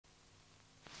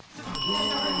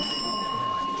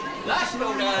Last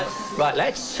orders. Right,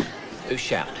 lads. Who's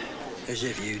shouting? As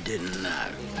if you didn't know.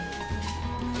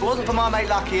 If it wasn't for my mate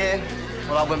Lucky here,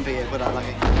 well, I wouldn't be here, would I,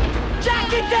 Lucky?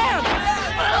 Jack, get down!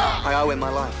 I owe him my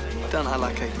life. Don't I,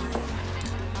 Lucky?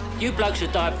 You blokes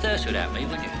would die of thirst without me,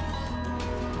 wouldn't you?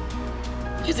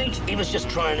 Do you think he was just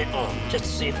trying it on, just to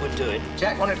see if we'd do it?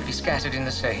 Jack wanted to be scattered in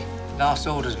the sea. Last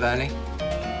orders, Bernie.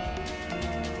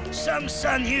 Some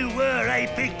son you were, eh,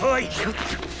 big boy?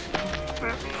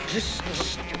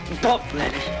 Stop,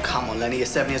 Lenny. Come on, Lenny. You're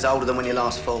 7 years older than when you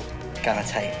last fought. Gonna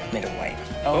take middleweight.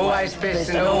 Always pissed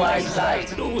and always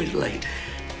late. Always late.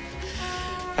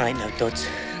 I ain't no Dodds,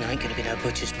 and I ain't gonna be no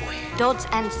butcher's boy. Dodds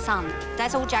and son.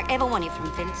 That's all Jack ever wanted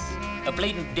from Vince. A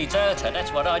bleeding deserter,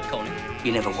 that's what I'd call him.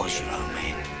 You never was your own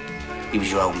man. He was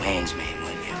your old man's man,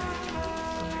 weren't you?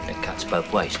 It cuts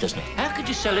both ways, doesn't it? How could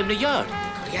you sell him the yard?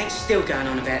 God, he ain't still going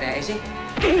on about that, is he?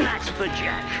 That's for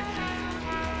Jack.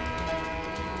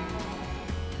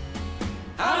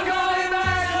 I'm going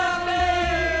back to me!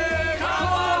 Come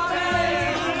on, me!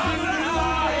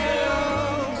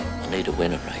 I need a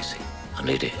winner, Racy. I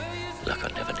need it like I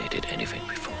never needed anything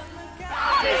before.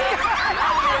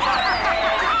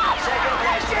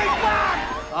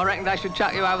 I reckon they should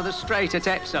chuck you over the straight at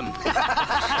Epsom.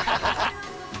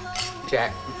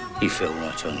 Jack. You feel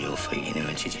right on your feet, you know,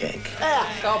 ain't you, Jack?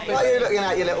 Stop it. What are you looking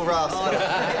at, you little rascal?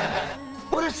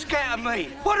 What does scatter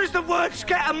mean? What does the word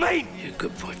scatter mean? You're a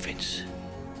good boy, Vince.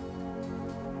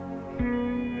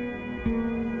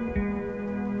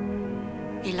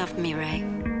 He loved me, Ray.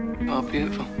 Oh,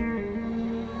 beautiful.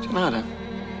 What's the matter?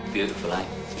 Beautiful, eh?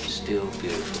 Still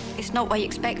beautiful. It's not what you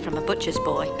expect from a butcher's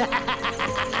boy.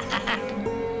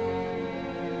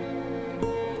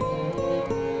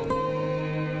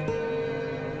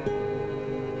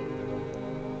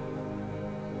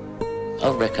 I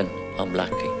reckon I'm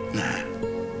lucky. Nah,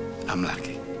 I'm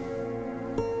lucky.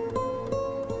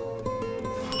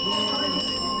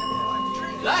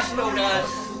 Last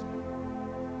orders.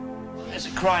 There's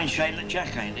a crying shame that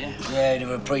Jack ain't here. Yeah, he'd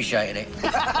have appreciated it.